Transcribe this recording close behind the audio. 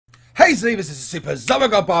Guys, this is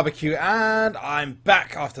SuperZomgbBBQ, and I'm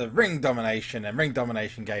back after Ring Domination, and Ring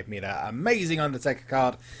Domination gave me that amazing Undertaker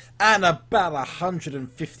card and about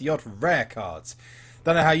 150 odd rare cards.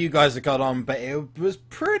 Don't know how you guys have got on, but it was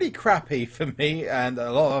pretty crappy for me and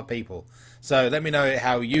a lot of other people. So let me know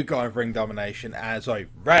how you got on Ring Domination, sorry,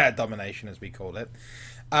 Rare Domination as we call it.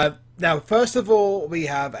 Now, first of all, we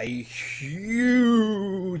have a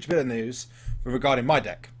huge bit of news regarding my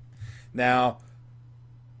deck. Now,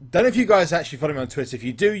 don't know if you guys actually follow me on Twitter. If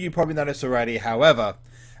you do, you probably know this already. However,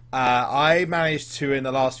 I managed to, in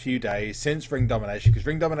the last few days, since Ring Domination, because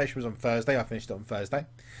Ring Domination was on Thursday, I finished it on Thursday.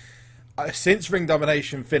 Since Ring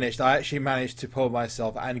Domination finished, I actually managed to pull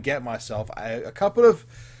myself and get myself a couple of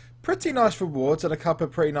pretty nice rewards and a couple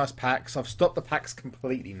of pretty nice packs. I've stopped the packs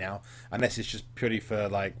completely now, unless it's just purely for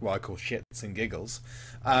like what I call shits and giggles.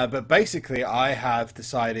 But basically, I have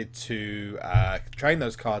decided to train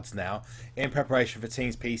those cards now in preparation for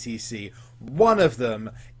Teams PCC. One of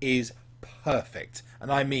them is perfect,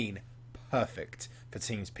 and I mean perfect for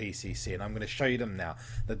Teams PCC, and I'm going to show you them now.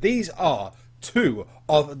 Now, these are two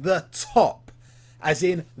of the top, as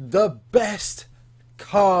in the best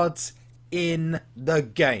cards in the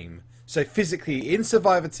game. So physically in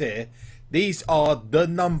Survivor tier, these are the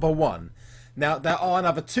 #1. Now there are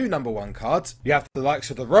another two #1 cards. You have the likes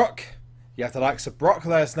of The Rock, you have the likes of Brock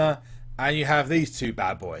Lesnar, and you have these two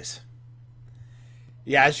bad boys.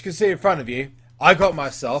 Yeah, as you can see in front of you, I got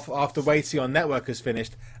myself, after waiting on Networkers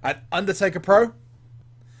finished, an Undertaker Pro,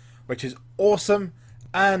 which is awesome,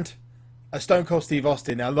 and a Stone Cold Steve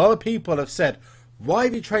Austin. Now a lot of people have said, why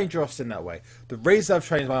have you trained your Austin that way? The reason I've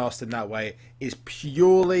trained my Austin that way is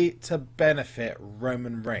purely to benefit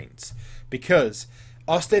Roman Reigns. Because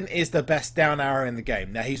Austin is the best down arrow in the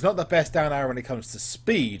game. Now, he's not the best down arrow when it comes to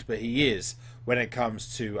speed, but he is when it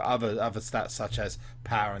comes to other stats such as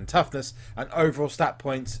power and toughness. And overall stat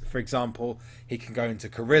points, for example, he can go into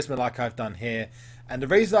charisma like I've done here. And the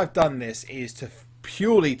reason I've done this is to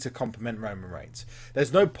purely to complement Roman Reigns.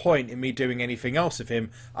 There's no point in me doing anything else with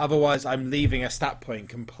him, otherwise I'm leaving a stat point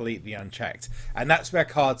completely unchecked. And that's where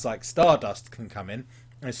cards like Stardust can come in.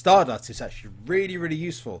 And Stardust is actually really, really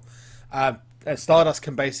useful. And Stardust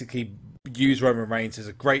can basically use Roman Reigns as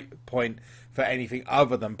a great point for anything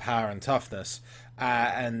other than power and toughness.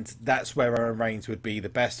 And that's where Roman Reigns would be the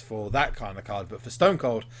best for that kind of card. But for Stone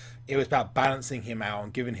Cold, it was about balancing him out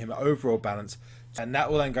and giving him overall balance. And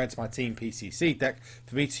that will then go into my Team PCC deck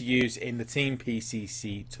for me to use in the Team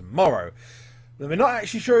PCC tomorrow. We're not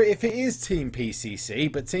actually sure if it is Team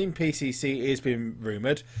PCC, but Team PCC is being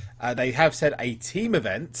rumoured. They have said a team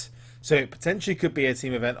event, so it potentially could be a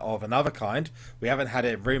team event of another kind. We haven't had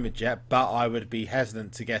it rumoured yet, but I would be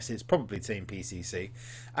hesitant to guess it's probably Team PCC.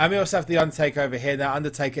 And we also have the Undertaker over here. Now,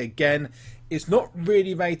 Undertaker, again, is not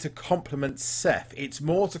really made to complement Seth. It's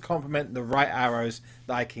more to complement the right arrows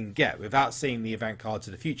that I can get without seeing the event cards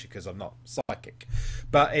of the future, because I'm not psychic.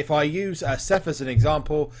 But if I use Seth as an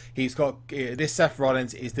example, he's got this Seth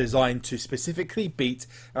Rollins is designed to specifically beat,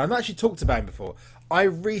 and I've actually talked about him before. I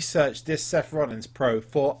researched this Seth Rollins Pro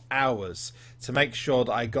for hours to make sure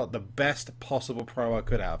that I got the best possible Pro I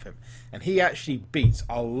could out of him. And he actually beats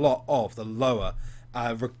a lot of the lower,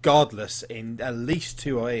 regardless, in at least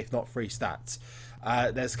 2 or if not 3 stats.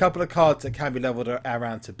 There's a couple of cards that can be leveled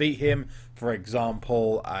around to beat him. For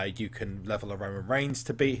example, you can level a Roman Reigns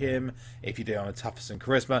to beat him if you do on a toughness and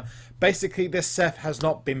charisma. Basically, this Seth has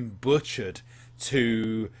not been butchered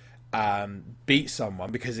to beat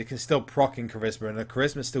someone, because it can still proc in charisma, and the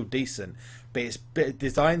charisma is still decent, but it's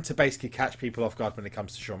designed to basically catch people off guard when it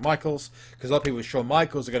comes to Shawn Michaels, because a lot of people with Shawn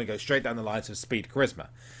Michaels are going to go straight down the lines of speed charisma.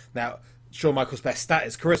 Now, Shawn Michaels' best stat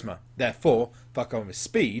is charisma, therefore if I go with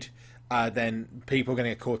speed, then people are going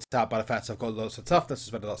to get caught out by the fact that I've got lots of toughness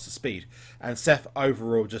as well as lots of speed, and Seth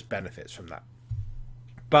overall just benefits from that.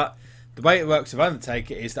 But the way it works with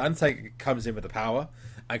Undertaker is the Undertaker comes in with the power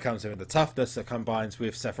and comes in with the toughness that combines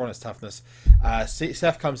with Seth Rollins' toughness.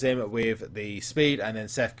 Seth comes in with the speed, and then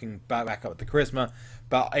Seth can back up with the charisma.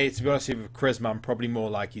 But to be honest with you, with charisma, I'm probably more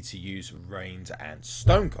likely to use Reigns and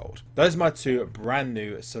Stone Cold. Those are my two brand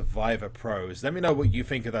new Survivor Pros. Let me know what you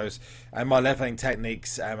think of those and my leveling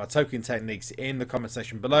techniques and my token techniques in the comment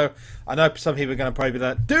section below. I know some people are going to probably be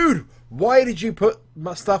like, dude, why did you put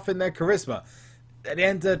my stuff in their charisma? At the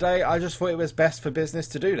end of the day, I just thought it was best for business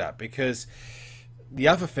to do that, because the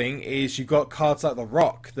other thing is you've got cards like The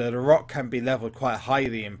Rock. The Rock can be leveled quite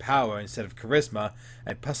highly in power instead of charisma.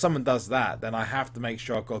 And if someone does that, then I have to make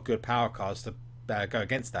sure I've got good power cards to go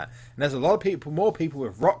against that. And there's a lot of people, more people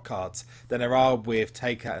with Rock cards than there are with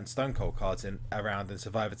Taker and Stone Cold cards around in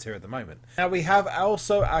Survivor tier at the moment. Now we have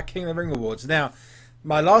also our King of the Ring awards. Now,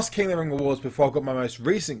 My last King of the Ring awards before I got my most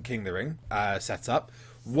recent King of the Ring set up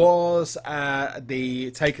was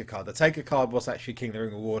the Taker card. The Taker card was actually King of the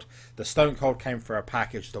Ring award. The Stone Cold came for a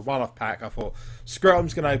package, the one-off pack. I thought, screw it, I'm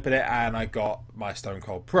just going to open it, and I got my Stone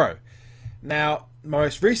Cold Pro. Now, my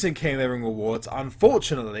most recent King of the Ring awards,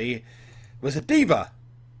 unfortunately, was a Diva.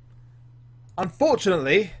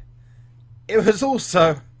 Unfortunately, it was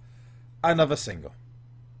also another single.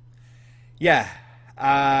 Yeah,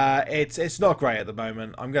 it's not great at the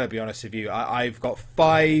moment. I'm going to be honest with you. I've got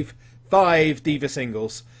five Diva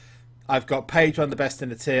singles. I've got Paige, one of the best in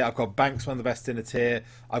the tier. I've got Banks, one of the best in the tier.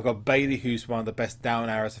 I've got Bailey, who's one of the best down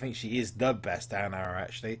arrows. I think she is the best down arrow,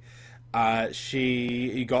 actually.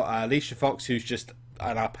 You got Alicia Fox, who's just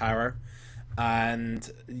an up arrow.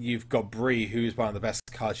 And you've got Brie, who's one of the best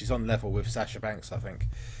cards. She's on level with Sasha Banks, I think.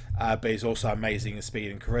 But he's also amazing in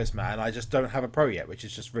speed and charisma. And I just don't have a pro yet, which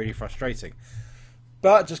is just really frustrating.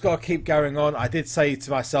 But just got to keep going on. I did say to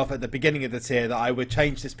myself at the beginning of the tier that I would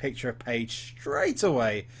change this picture of Paige straight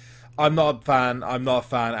away. I'm not a fan. I'm not a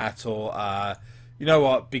fan at all. You know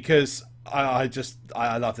what? Because I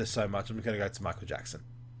love this so much, I'm going to go to Michael Jackson.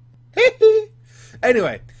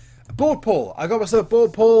 Anyway, board pull. I got myself a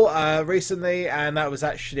board pull recently, and that was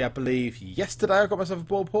actually, I believe, yesterday. I got myself a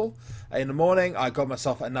board pull. In the morning, I got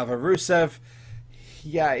myself another Rusev.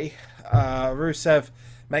 Yay. Rusev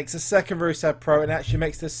makes a second Rusev Pro, and actually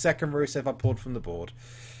makes the second Rusev I pulled from the board.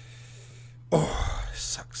 Oh, it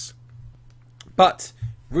sucks. But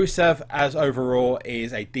Rusev, as overall,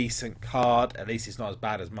 is a decent card. At least it's not as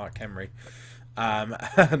bad as Mark Henry. I'm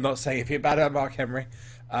not saying if you're bad at Mark Henry.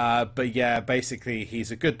 But yeah, basically, he's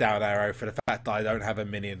a good down arrow for the fact that I don't have a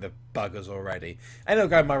mini of the buggers already. And it'll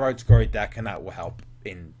go in my Road to Glory deck, and that will help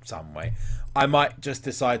in some way. I might just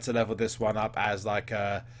decide to level this one up as like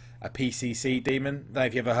a PCC demon. I don't know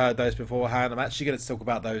if you ever heard those beforehand. I'm actually going to talk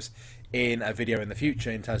about those in a video in the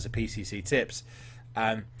future in terms of PCC tips.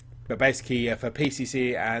 But basically, for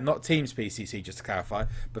PCC, and not Teams PCC, just to clarify,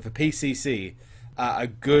 but for PCC, a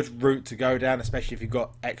good route to go down, especially if you've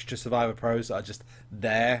got extra Survivor Pros that are just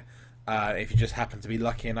there. If you just happen to be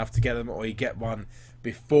lucky enough to get them, or you get one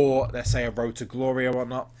before, let's say, a Road to Glory or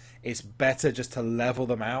whatnot, it's better just to level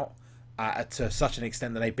them out to such an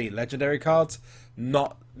extent that they beat legendary cards,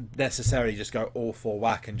 not necessarily just go all for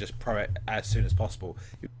whack and just pro it as soon as possible.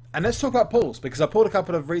 And let's talk about pulls, because I pulled a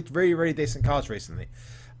couple of really decent cards recently.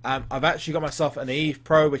 I've actually got myself an Eve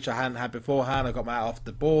Pro, which I hadn't had beforehand. I got my off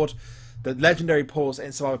the board. The legendary pulls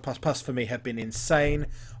in Survivor Plus for me have been insane.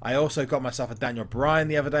 I also got myself a Daniel Bryan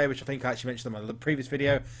the other day, which I think I actually mentioned in my previous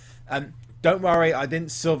video. Don't worry, I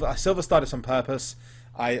silver started this on purpose.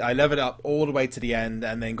 I leveled it up all the way to the end,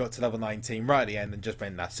 and then got to level 19 right at the end, and just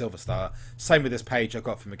went that silver star. Same with this page I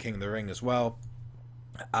got from the King of the Ring as well.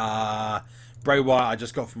 Bray Wyatt I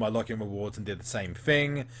just got from my login rewards and did the same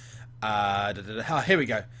thing. Here we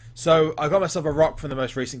go. So I got myself a Rock from the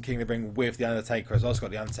most recent King of the Ring with the Undertaker as well. So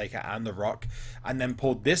got the Undertaker and the Rock, and then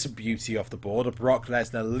pulled this beauty off the board of Brock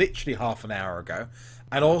Lesnar literally half an hour ago,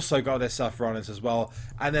 and also got this Seth Rollins as well.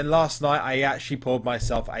 And then last night I actually pulled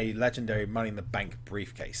myself a legendary Money in the Bank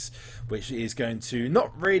briefcase, which is going to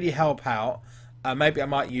not really help out. Maybe I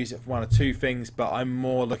might use it for one or two things, but I'm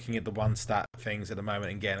more looking at the one stat things at the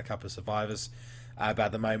moment and getting a couple of survivors. But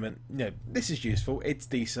at the moment, you know, this is useful. It's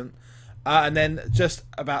decent. And then just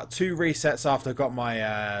about 2 resets after I got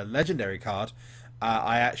my legendary card,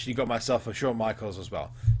 I actually got myself a Shawn Michaels as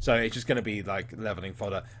well. So it's just going to be like leveling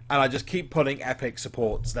fodder. And I just keep pulling epic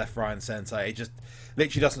supports left, right, and centre. It just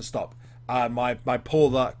literally doesn't stop. My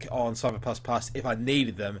pull luck on Survivor Plus, if I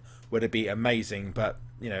needed them, would be amazing. But,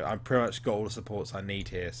 you know, I'm pretty much got all the supports I need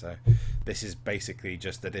here. So this is basically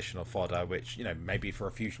just additional fodder, which, you know, maybe for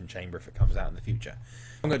a fusion chamber if it comes out in the future.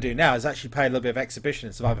 What I'm going to do now is actually play a little bit of exhibition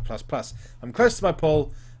in Survivor Plus. I'm close to my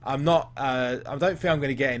pull. I'm not. I don't think I'm going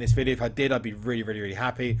to get in this video. If I did, I'd be really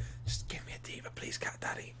happy. Just give me a Diva, please, Cat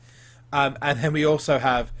Daddy. And then we also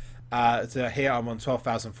have. So here I'm on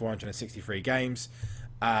 12,463 games.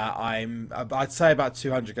 I'd say about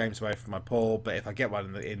 200 games away from my pull, but if I get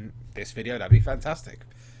one in this video, that'd be fantastic.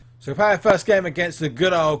 So we play our first game against the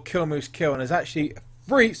good old Kill Moose Kill, and there's actually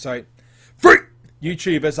three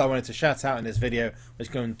YouTubers I wanted to shout out in this video, which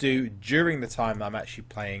I'm going to do during the time I'm actually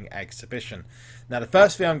playing Exhibition. Now, the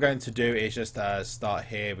first thing I'm going to do is just start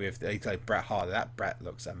here with Bret Hart. That Bret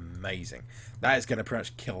looks amazing. That is going to pretty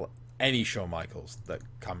much kill any Shawn Michaels that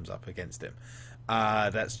comes up against him.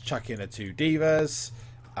 Let's chuck in the 2 Divas.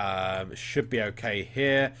 Should be okay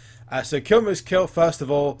here. So Kill Moose Kill, first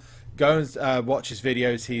of all, go and watch his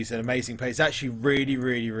videos. He's an amazing player. He's actually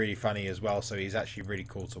really funny as well, so he's actually really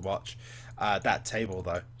cool to watch. that table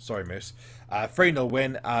though. Sorry, Moose. 3-0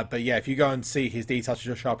 win. But yeah, if you go and see his details,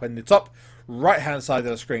 just show up in the top right-hand side of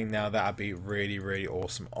the screen now. That'd be really, really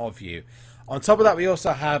awesome of you. On top of that, we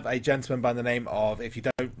also have a gentleman by the name of, if you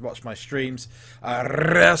don't watch my streams,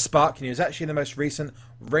 Rare Spark. And he was actually in the most recent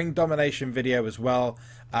Ring Domination video as well.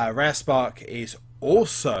 Rare Spark is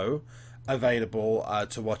also available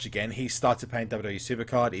to watch again. He started playing WWE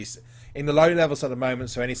SuperCard. He's in the low levels at the moment,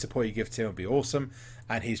 so any support you give to him will be awesome.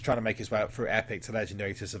 And he's trying to make his way up through Epic to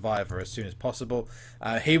Legendary to Survivor as soon as possible.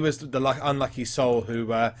 He was the unlucky soul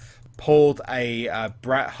who pulled a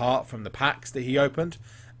Bret Hart from the packs that he opened,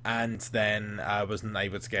 and then wasn't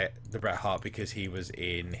able to get the Bret Hart because he was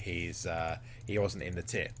in his he wasn't in the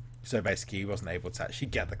tier. So basically, he wasn't able to actually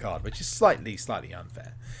get the card, which is slightly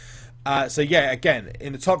unfair. So yeah, again,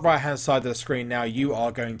 in the top right hand side of the screen now, you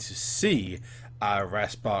are going to see Rare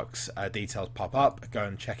Spark's details pop up. Go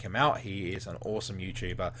and check him out. He is an awesome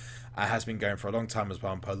YouTuber. Has been going for a long time as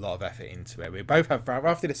well and put a lot of effort into it. We both have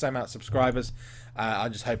roughly the same amount of subscribers.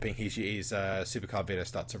 I'm just hoping his SuperCard videos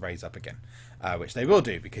start to raise up again, which they will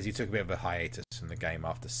do because he took a bit of a hiatus from the game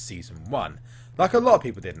after Season 1, like a lot of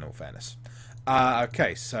people did in all fairness.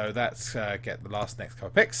 Okay, so let's get the next couple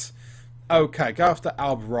of picks. Okay, go after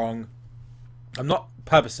Albrong. I'm not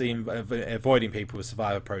purposely avoiding people with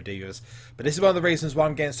Survivor Pro Divas, but this is one of the reasons why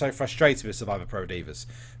I'm getting so frustrated with Survivor Pro Divas.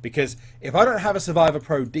 Because if I don't have a Survivor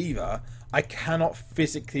Pro Diva, I cannot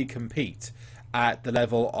physically compete at the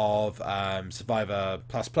level of Survivor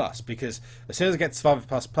Plus Plus. Because as soon as I get to Survivor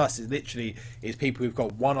Plus Plus, it literally is people who've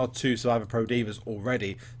got 1 or 2 Survivor Pro Divas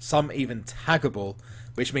already, some even taggable,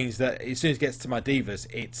 which means that as soon as it gets to my Divas,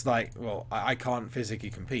 it's like, well, I can't physically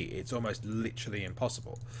compete. It's almost literally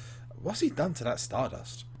impossible. What's he done to that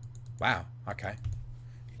Stardust? Wow, okay.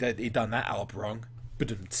 He done that out wrong.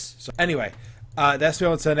 So anyway, let's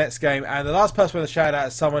move on to the next game. And the last person I want to shout out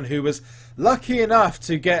is someone who was lucky enough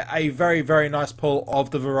to get a very, very nice pull of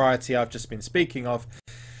the variety I've just been speaking of.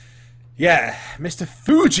 Yeah, Mr.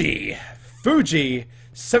 Fuji. Fuji,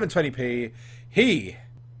 720p. He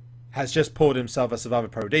has just pulled himself a Survivor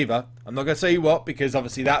Pro Diva. I'm not going to say what, because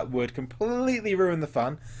obviously that would completely ruin the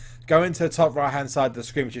fun. Go into the top right hand side of the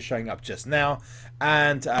screen, which is showing up just now,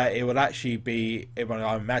 and it will actually be,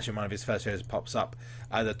 I imagine one of his first videos pops up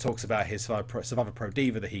that talks about his Survivor Pro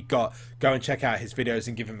Diva that he got. Go and check out his videos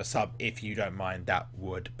and give him a sub if you don't mind. That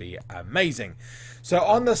would be amazing. So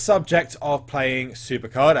on the subject of playing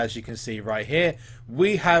SuperCard, as you can see right here,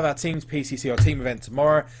 we have our Teams PCC or team event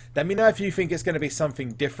tomorrow. Let me know if you think it's going to be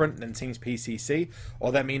something different than Teams PCC,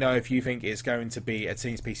 or let me know if you think it's going to be a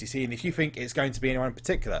Teams PCC, and if you think it's going to be anyone in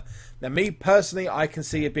particular. Now, me personally, I can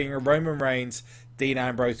see it being a Roman Reigns, Dean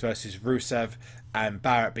Ambrose versus Rusev and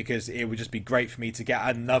Barrett, because it would just be great for me to get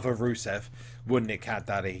another Rusev, wouldn't it, Cat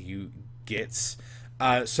Daddy, you gits?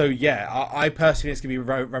 So yeah, I personally think it's going to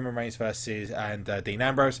be Roman Reigns versus Dean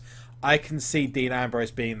Ambrose. I can see Dean Ambrose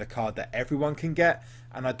being the card that everyone can get,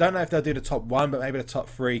 and I don't know if they'll do the top 1, but maybe the top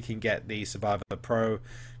 3 can get the Survivor Pro,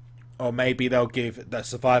 or maybe they'll give the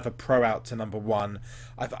Survivor Pro out to number 1.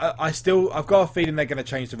 I've got a feeling they're going to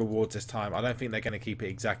change the rewards this time. I don't think they're going to keep it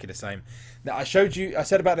exactly the same. Now, I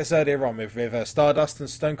said about this earlier on with Stardust and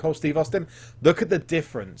Stone Cold Steve Austin. Look at the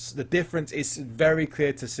difference. The difference is very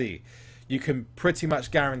clear to see. You can pretty much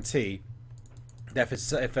guarantee that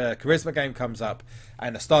if a charisma game comes up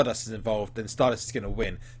and a Stardust is involved, then Stardust is going to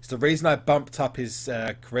win. It's the reason I bumped up his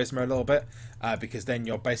charisma a little bit, because then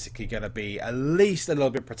you're basically going to be at least a little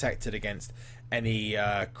bit protected against any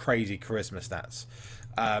crazy charisma stats.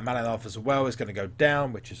 Man Off as well is going to go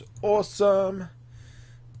down, which is awesome.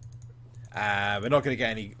 We're not going to get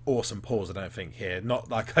any awesome pulls, I don't think, here. Not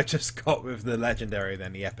like I just got with the Legendary and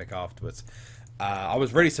then the Epic afterwards. I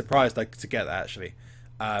was really surprised to get that, actually.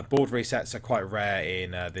 Board resets are quite rare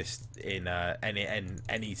in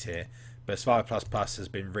any tier, but Survivor Plus Plus has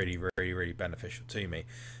been really beneficial to me.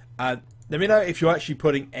 Let me know if you're actually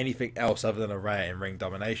putting anything else other than a rare in Ring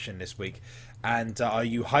Domination this week, and are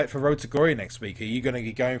you hyped for Road to Glory next week? Are you going to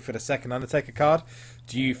be going for the second Undertaker card?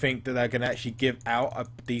 Do you think that they're going to actually give out a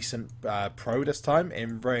decent pro this time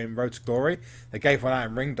in Road to Glory? They gave one out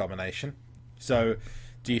in Ring Domination, so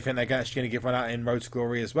do you think they're actually going to give one out in Road to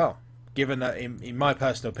Glory as well? Given that, in my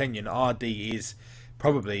personal opinion, RD is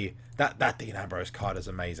probably that Dean Ambrose card is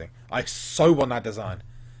amazing. I so want that design.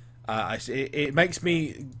 It makes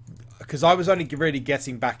me, because I was only really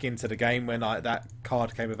getting back into the game when that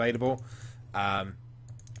card came available. Yeah,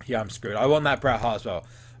 I'm screwed. I want that Bret Hart as well.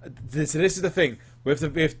 This is the thing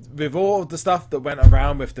with all the stuff that went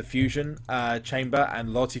around with the Fusion Chamber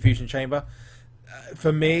and Loyalty Fusion Chamber.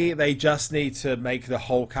 For me, they just need to make the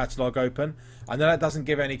whole catalogue open. I know that doesn't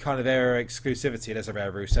give any kind of era exclusivity. There's a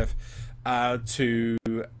rare Rusev. to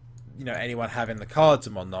anyone having the cards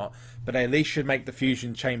and whatnot, but they at least should make the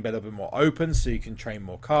fusion chamber a little bit more open so you can train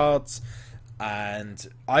more cards. And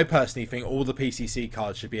I personally think all the PCC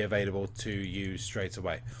cards should be available to use straight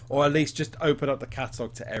away, or at least just open up the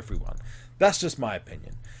catalog to everyone. That's just my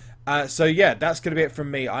opinion. So yeah, that's going to be it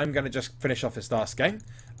from me. I'm going to just finish off this last game,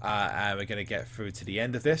 and we're going to get through to the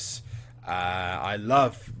end of this. I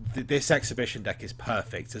love this exhibition deck. Is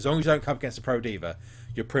perfect. As long as you don't come against a Pro Diva,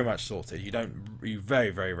 you're pretty much sorted. You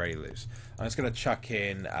very rarely lose. I'm just going to chuck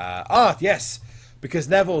in yes, because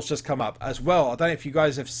Neville's just come up as well. I don't know if you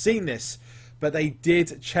guys have seen this, but they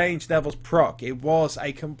did change Neville's proc. It was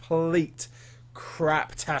a complete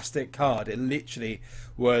craptastic card. It literally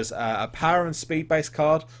was a power and speed based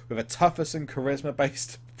card with a toughness and charisma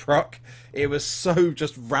based proc. It was so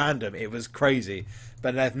just random. It was crazy.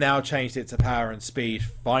 But they've now changed it to power and speed,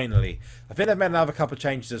 finally. I think they've made another couple of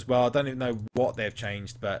changes as well. I don't even know what they've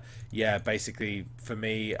changed, but yeah, basically, for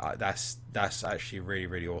me, that's actually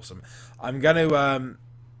really awesome. I'm going to...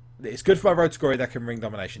 it's good for my Road to Glory that can Ring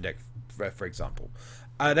Domination deck, for example.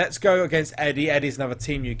 Let's go against Eddie. Eddie's another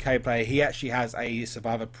Team UK player. He actually has a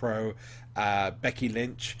Survivor Pro Becky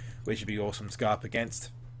Lynch, which would be awesome to go up against.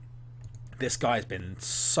 This guy's been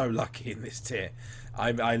so lucky in this tier.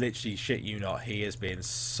 I literally shit you not. He has been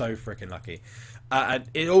so freaking lucky. And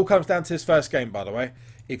it all comes down to his first game, by the way.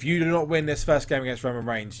 If you do not win this first game against Roman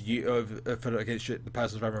Reigns, against the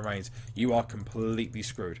person's Roman Reigns, you are completely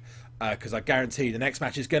screwed. Because I guarantee the next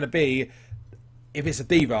match is going to be, if it's a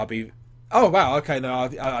Diva, I'll be... Oh, wow, okay, no,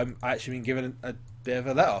 I'm actually been given a bit of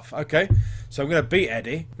a let-off. Okay, so I'm going to beat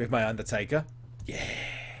Eddie with my Undertaker. Yeah.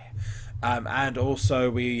 And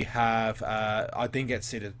also we have, I didn't get to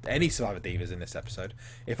see any Survivor Divas in this episode.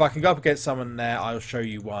 If I can go up against someone there, I'll show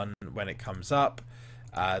you one when it comes up.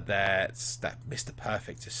 That Mr.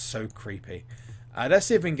 Perfect is so creepy. Let's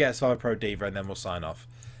see if we can get a Survivor Pro Diva and then we'll sign off.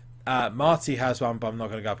 Marty has one, but I'm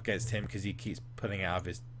not going to go up against him because he keeps putting it out of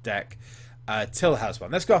his deck. Till has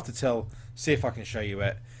one. Let's go after Till, see if I can show you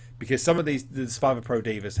it. Because some of the Survivor Pro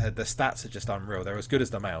Divas, the stats are just unreal. They're as good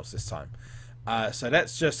as the males this time. So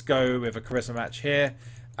let's just go with a charisma match here.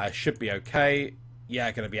 Should be okay.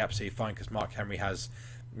 Yeah, going to be absolutely fine because Mark Henry has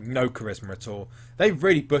no charisma at all. They've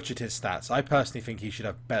really butchered his stats. I personally think he should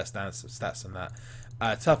have better stats than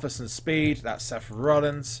that. Toughness and speed. That's Seth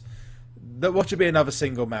Rollins. What should be another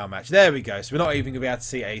single male match? There we go. So we're not even going to be able to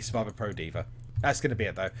see a Survivor Pro Diva. That's going to be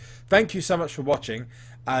it though. Thank you so much for watching.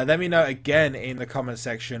 Let me know again in the comment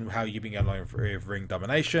section how you've been getting along with Ring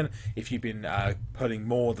Domination. If you've been pulling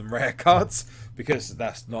more than rare cards, because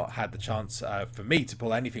that's not had the chance for me to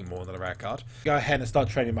pull anything more than a rare card. Go ahead and start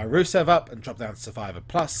training my Rusev up and drop down to Survivor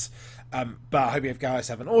Plus. But I hope you guys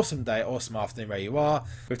have an awesome day, awesome afternoon where you are.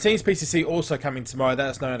 With Teams PCC also coming tomorrow, let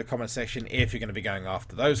us know in the comment section if you're going to be going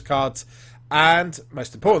after those cards. And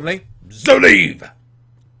most importantly, Zolive!